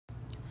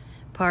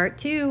part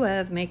 2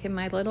 of making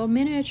my little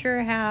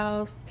miniature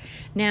house.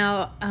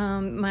 Now,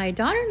 my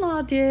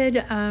daughter-in-law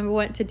did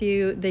want to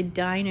do the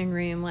dining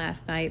room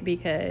last night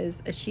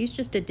because she's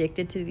just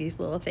addicted to these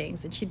little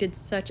things, and she did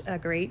such a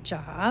great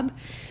job.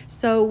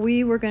 So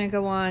we were going to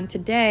go on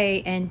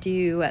today and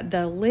do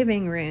the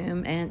living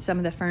room and some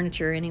of the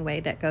furniture anyway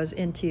that goes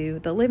into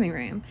the living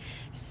room.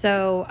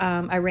 So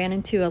I ran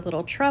into a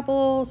little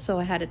trouble,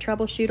 so I had to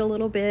troubleshoot a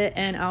little bit,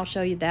 and I'll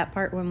show you that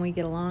part when we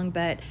get along.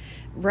 But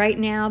right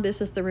now, this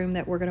is the room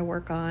that we're going to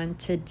work on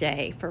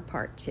today for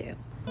part 2.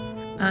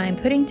 I'm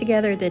putting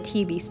together the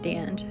TV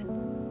stand.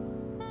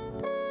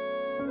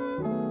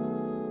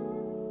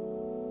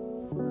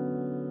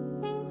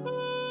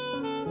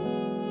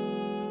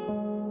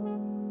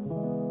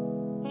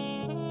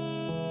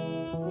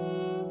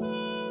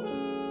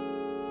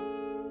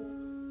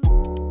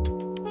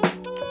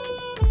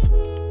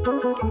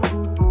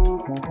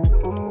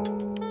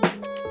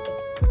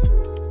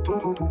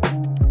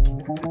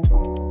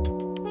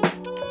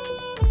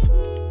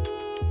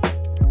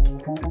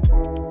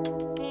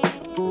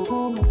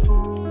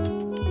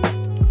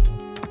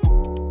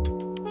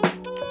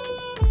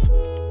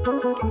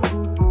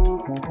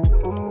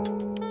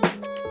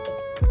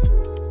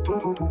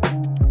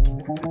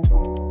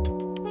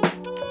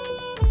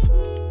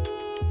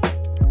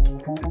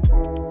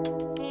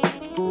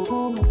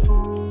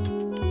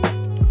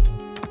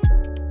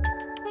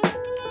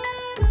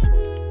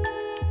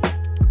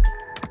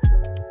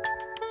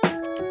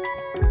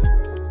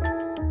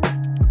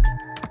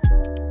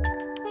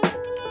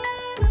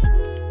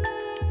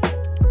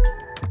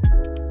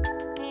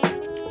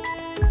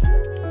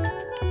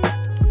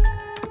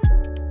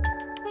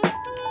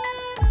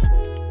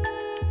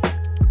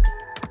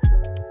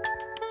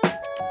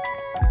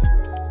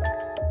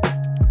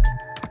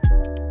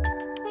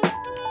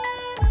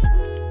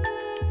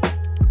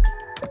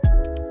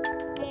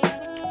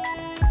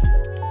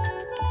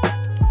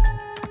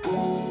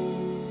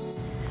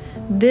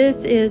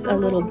 This is a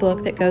little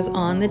book that goes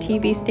on the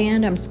TV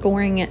stand. I'm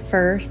scoring it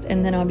first,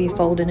 and then I'll be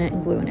folding it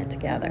and gluing it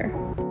together.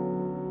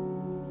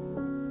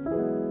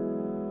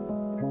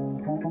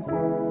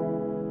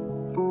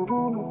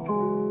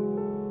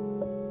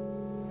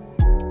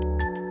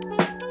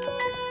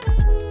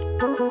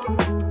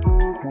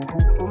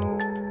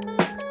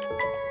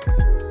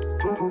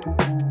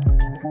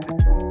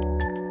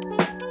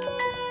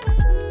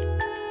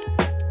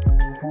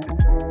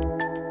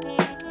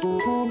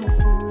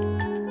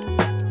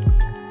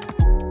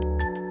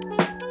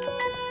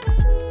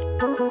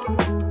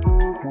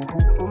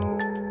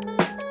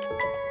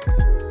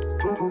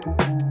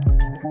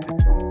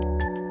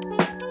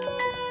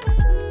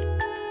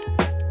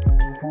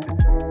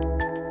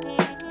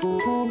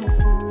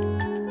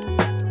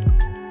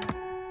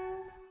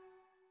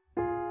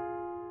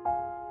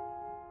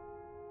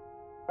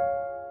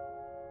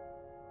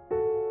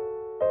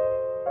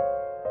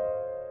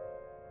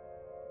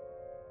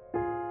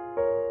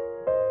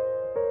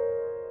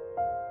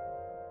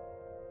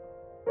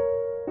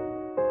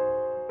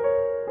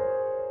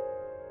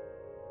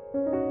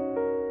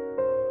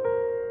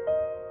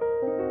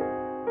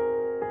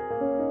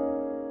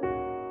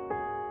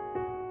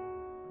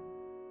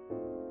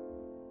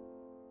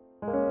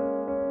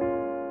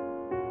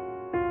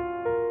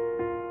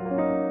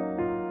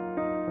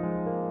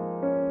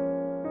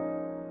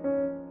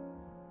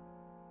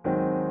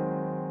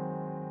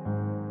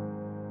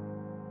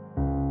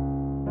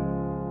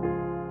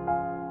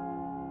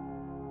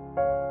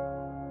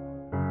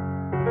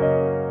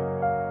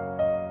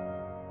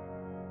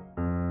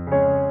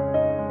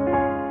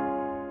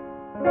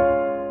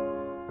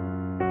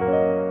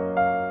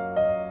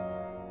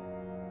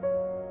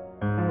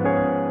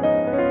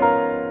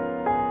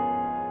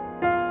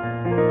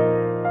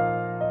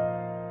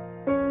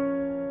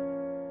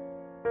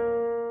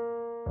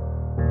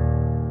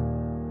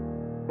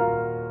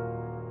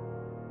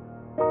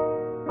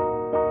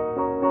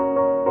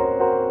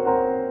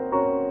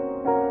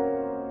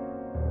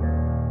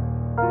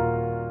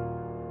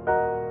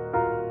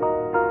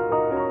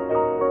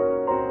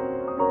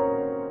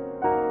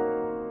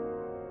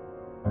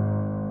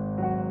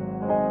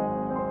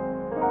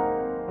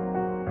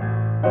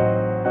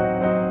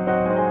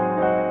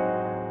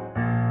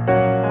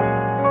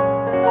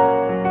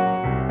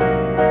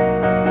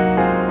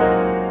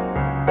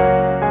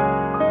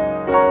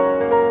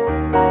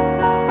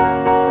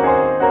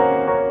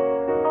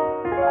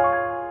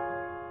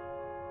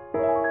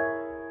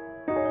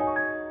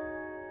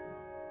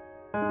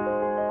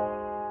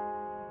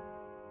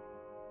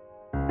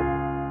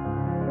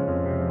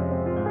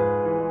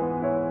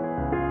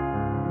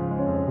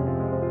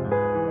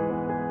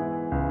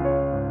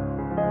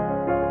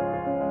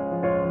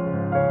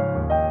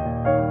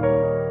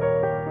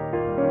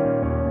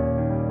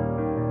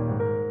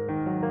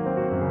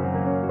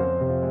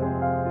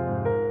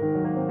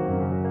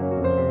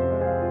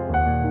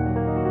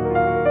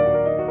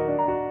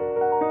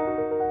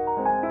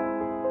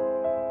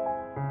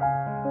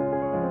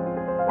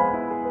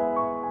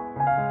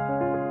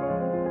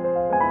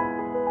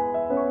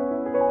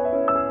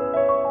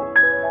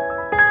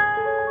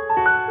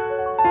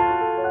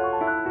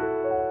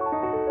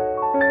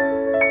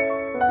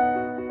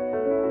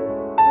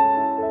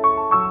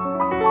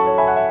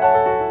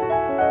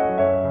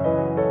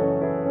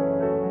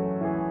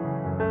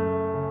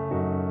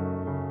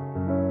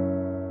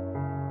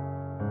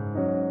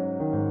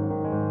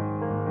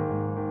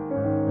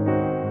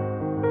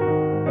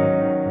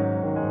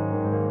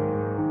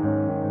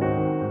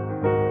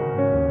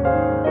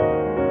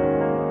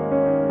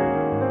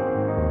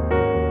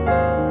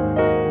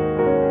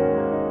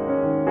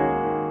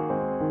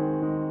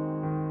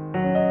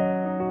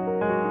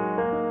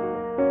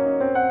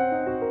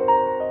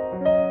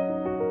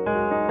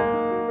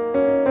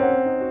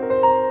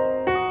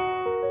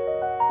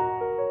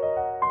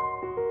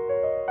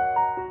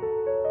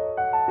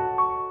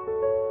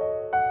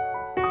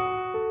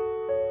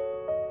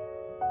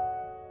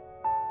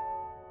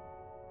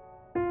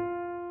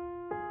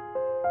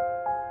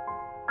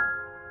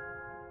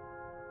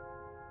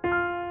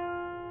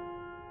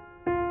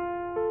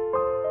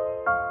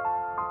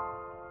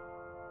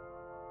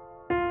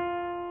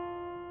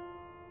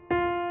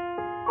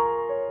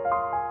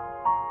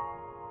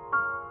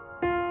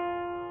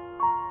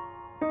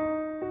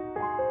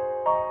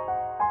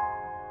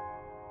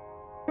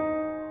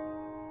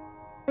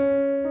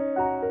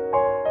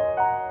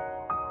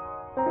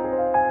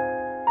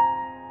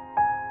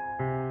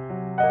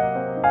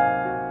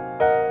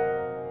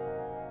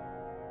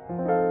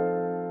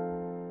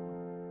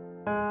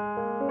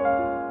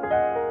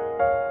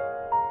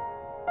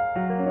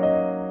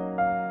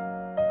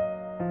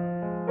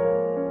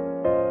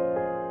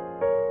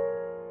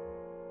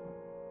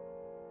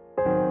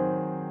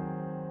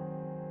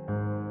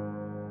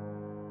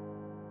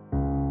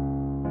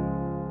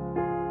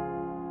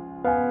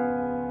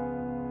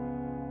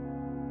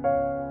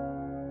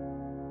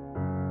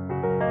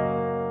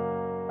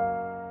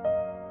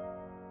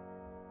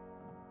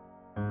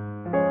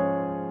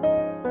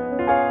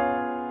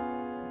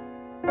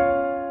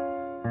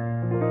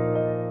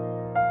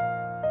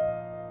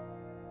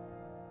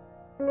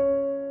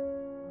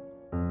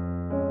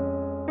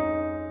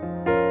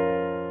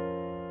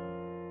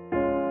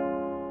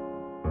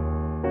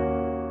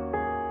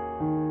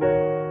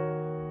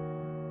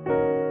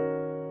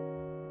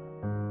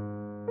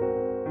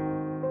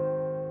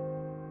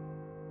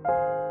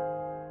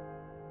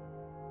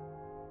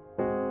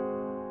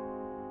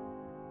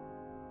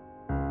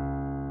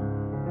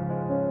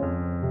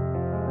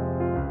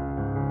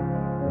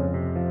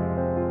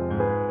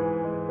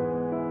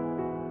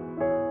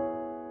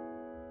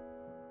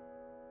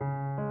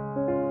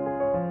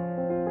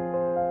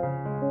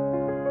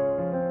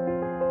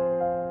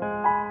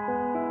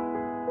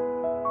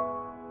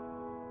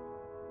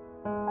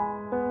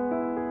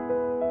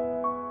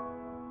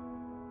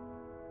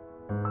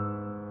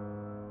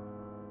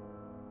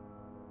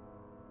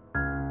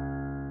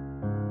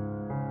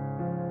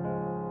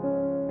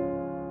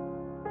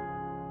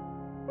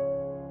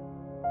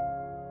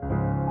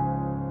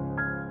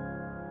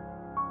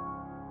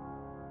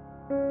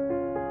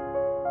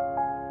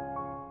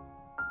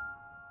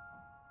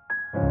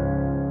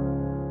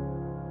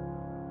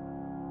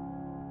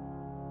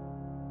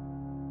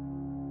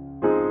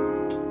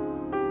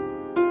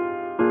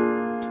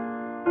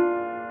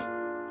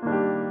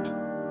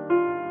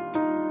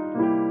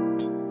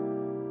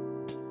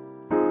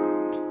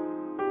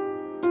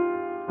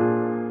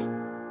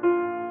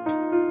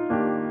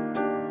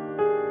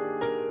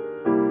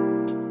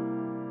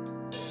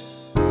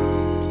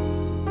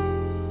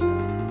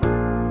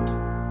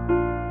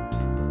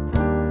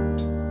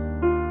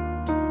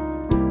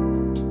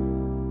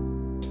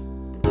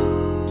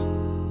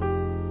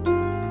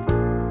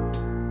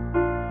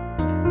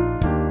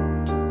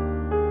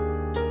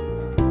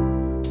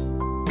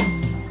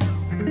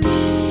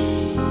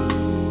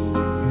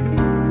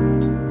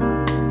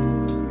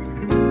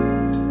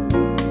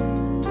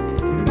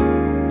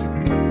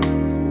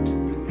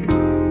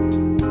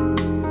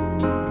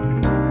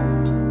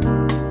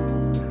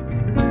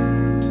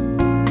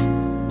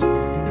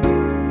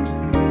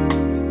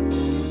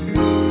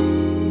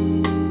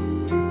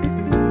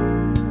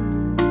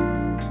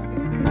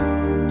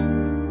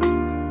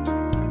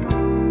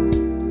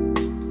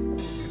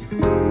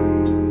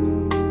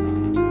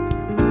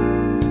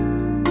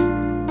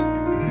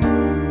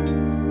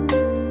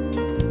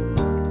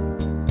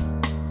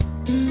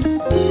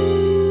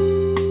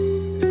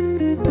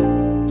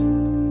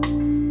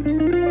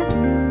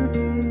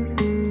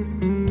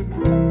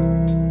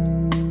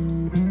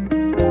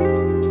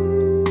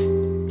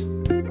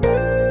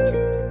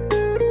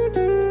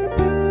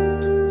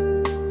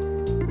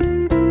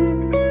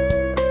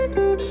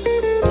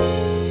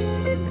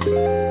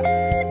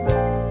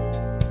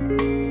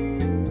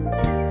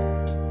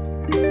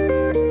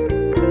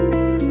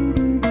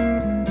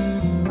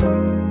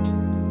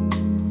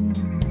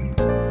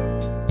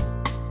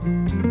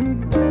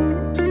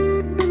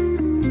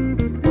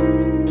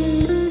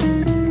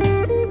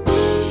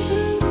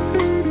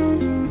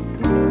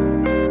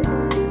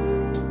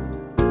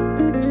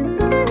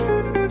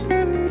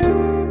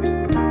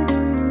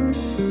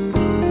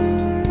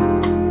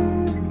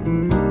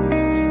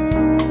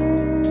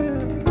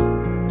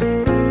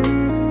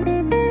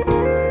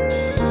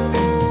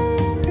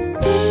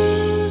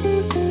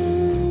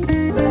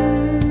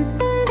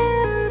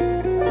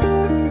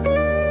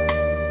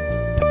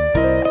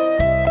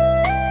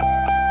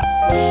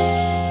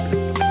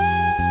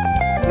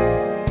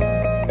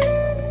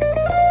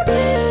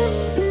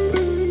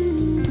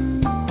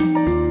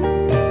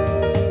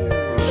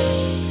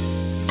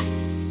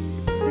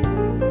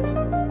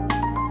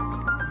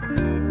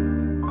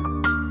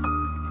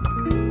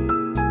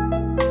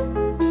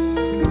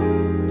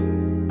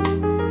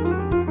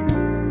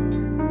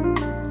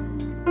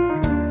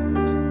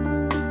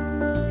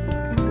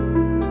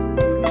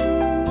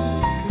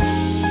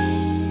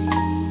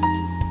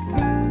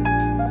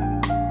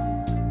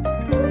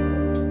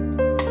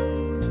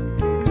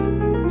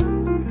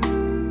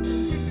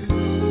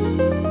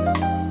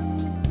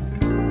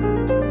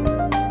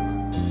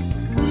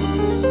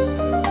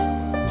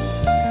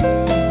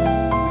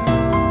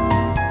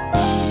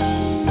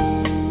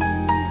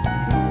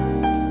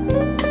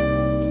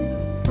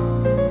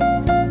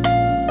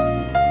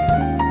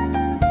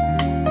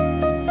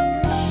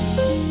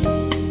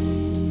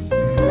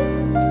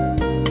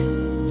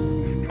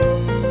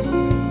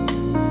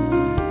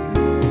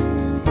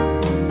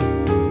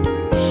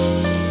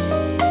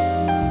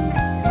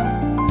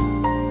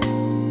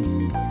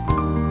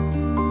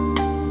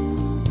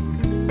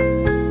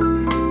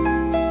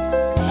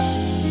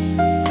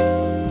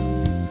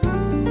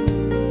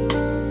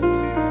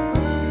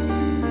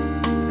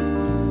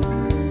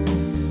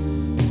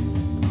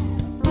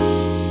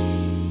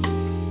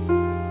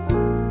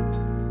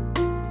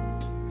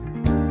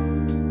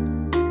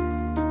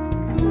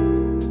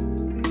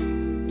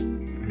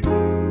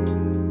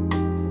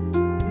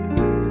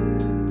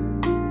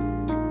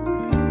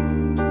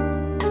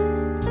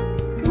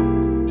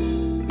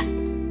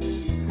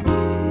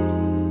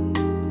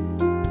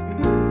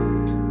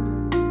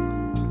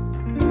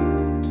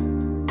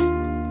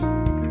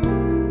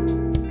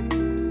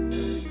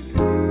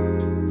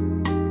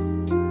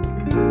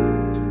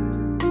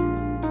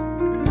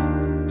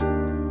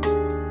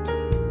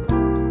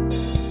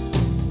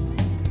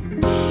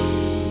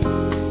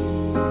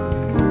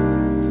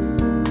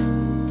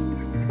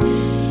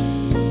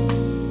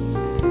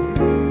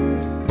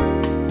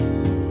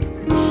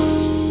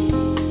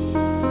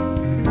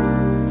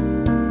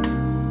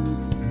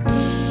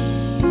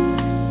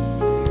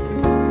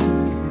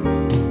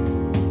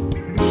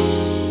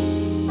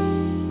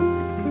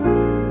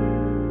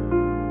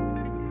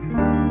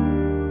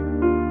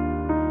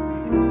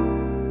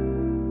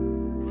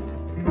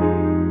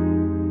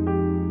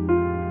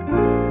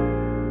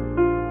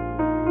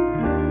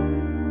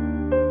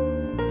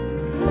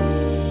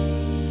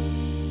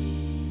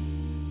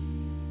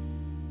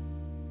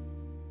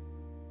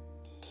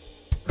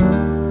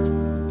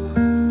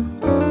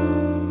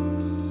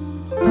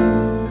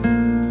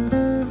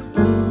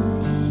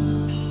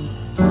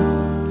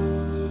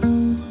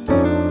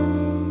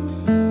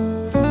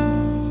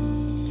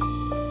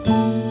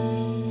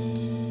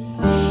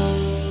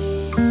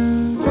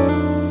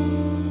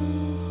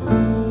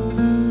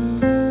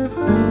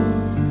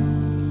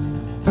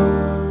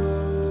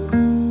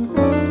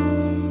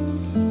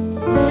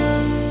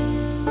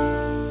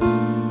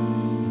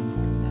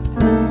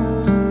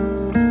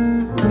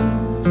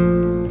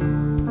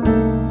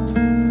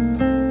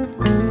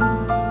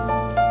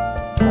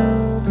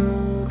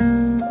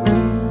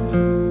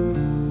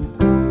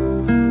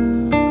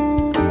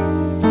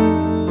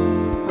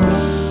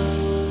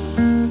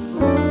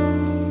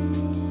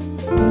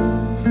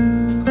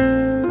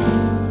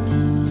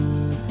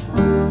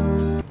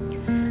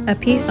 a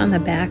piece on the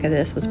back of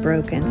this was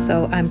broken,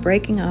 so I'm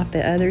breaking off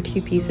the other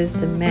two pieces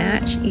to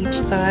match each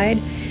side,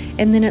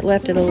 and then it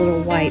left it a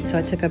little white, so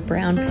I took a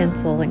brown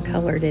pencil and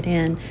colored it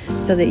in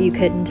so that you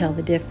couldn't tell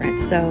the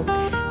difference. So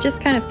just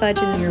kind of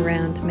fudging it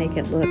around to make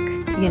it look,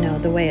 you know,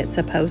 the way it's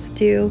supposed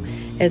to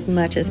as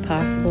much as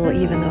possible,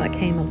 even though it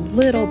came a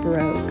little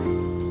broke.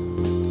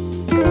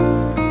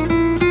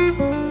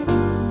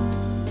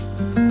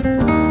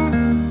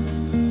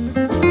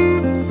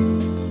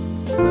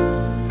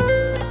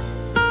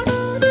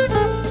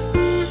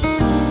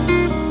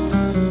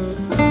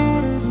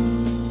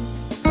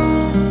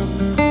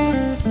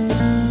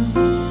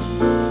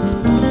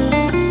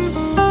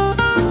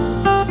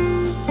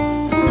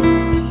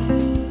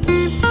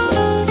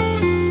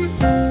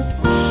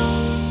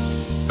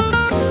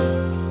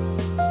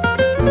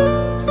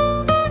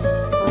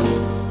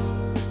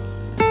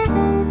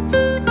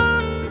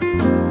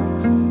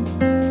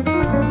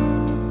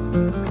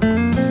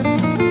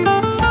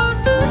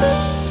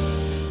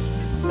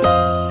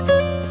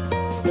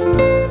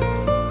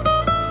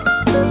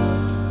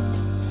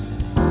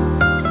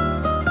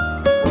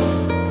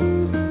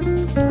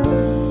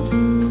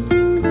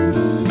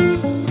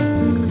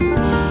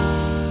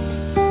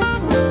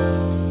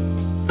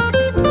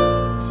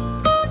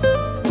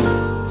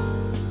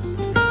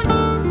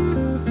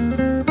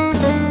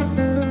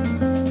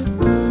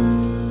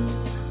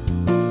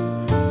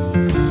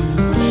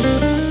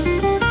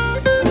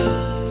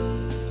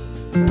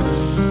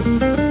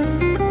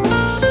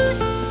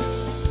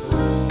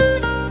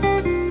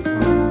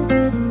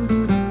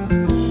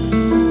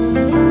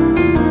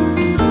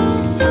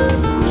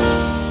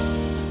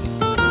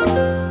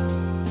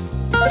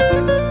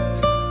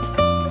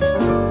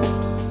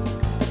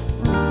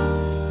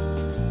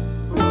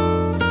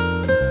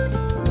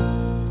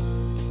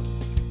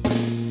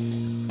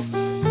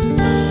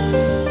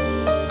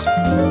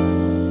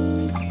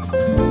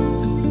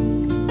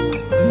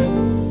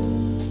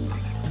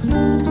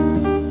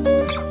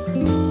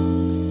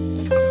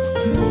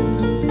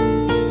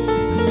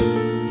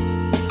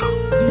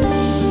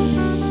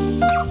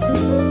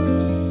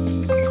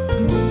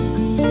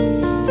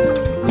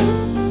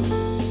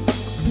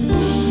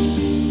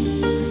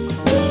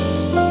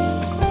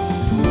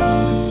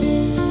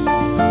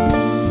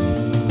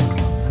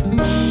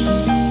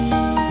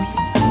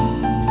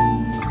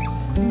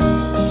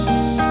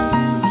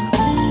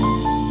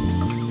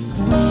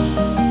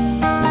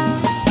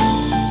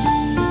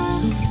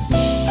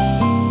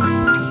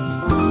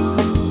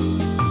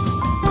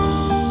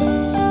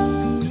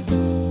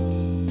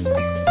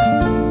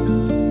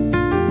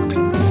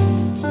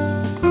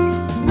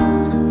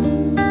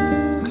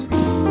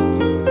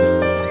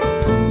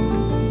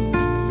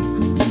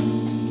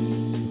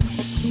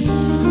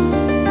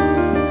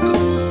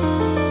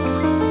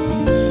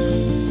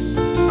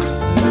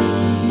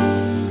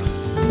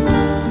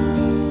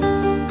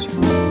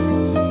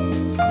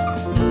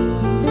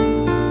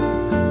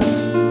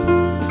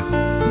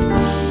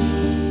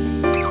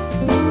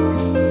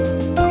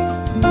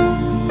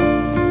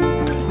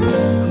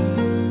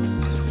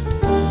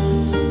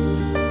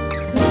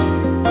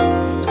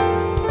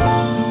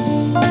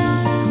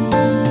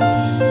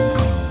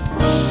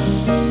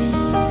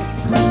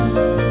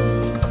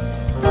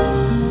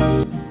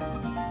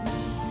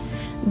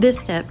 This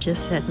step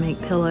just said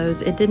make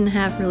pillows. It didn't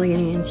have really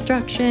any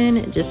instruction.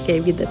 It just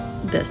gave you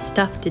the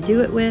stuff to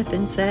do it with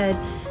and said,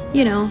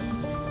 you know,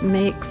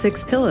 make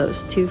 6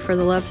 pillows, 2 for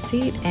the love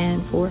seat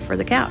and 4 for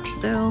the couch.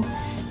 So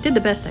did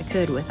the best I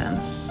could with them.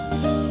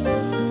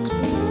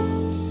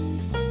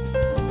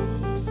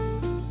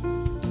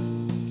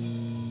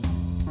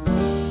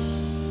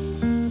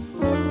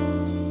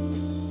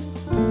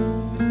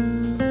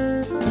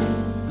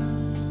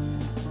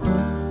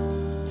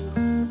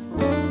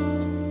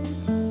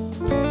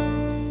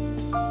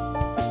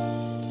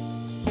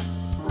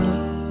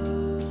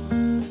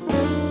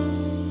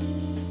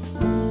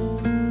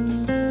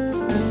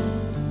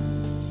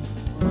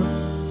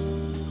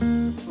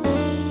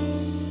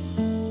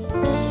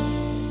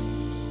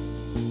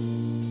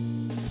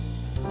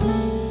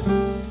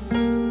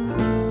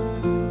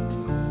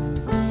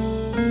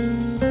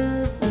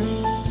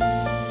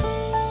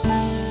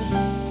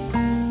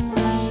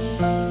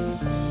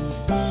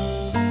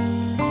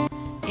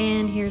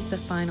 The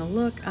final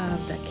look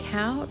of the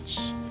couch,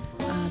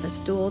 the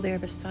stool there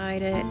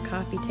beside it,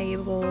 coffee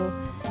table,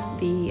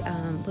 the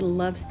little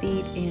love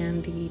seat,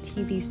 and the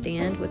TV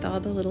stand with all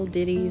the little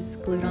ditties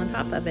glued on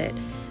top of it.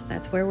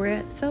 That's where we're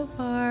at so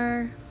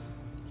far.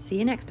 See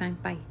you next time.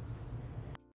 Bye.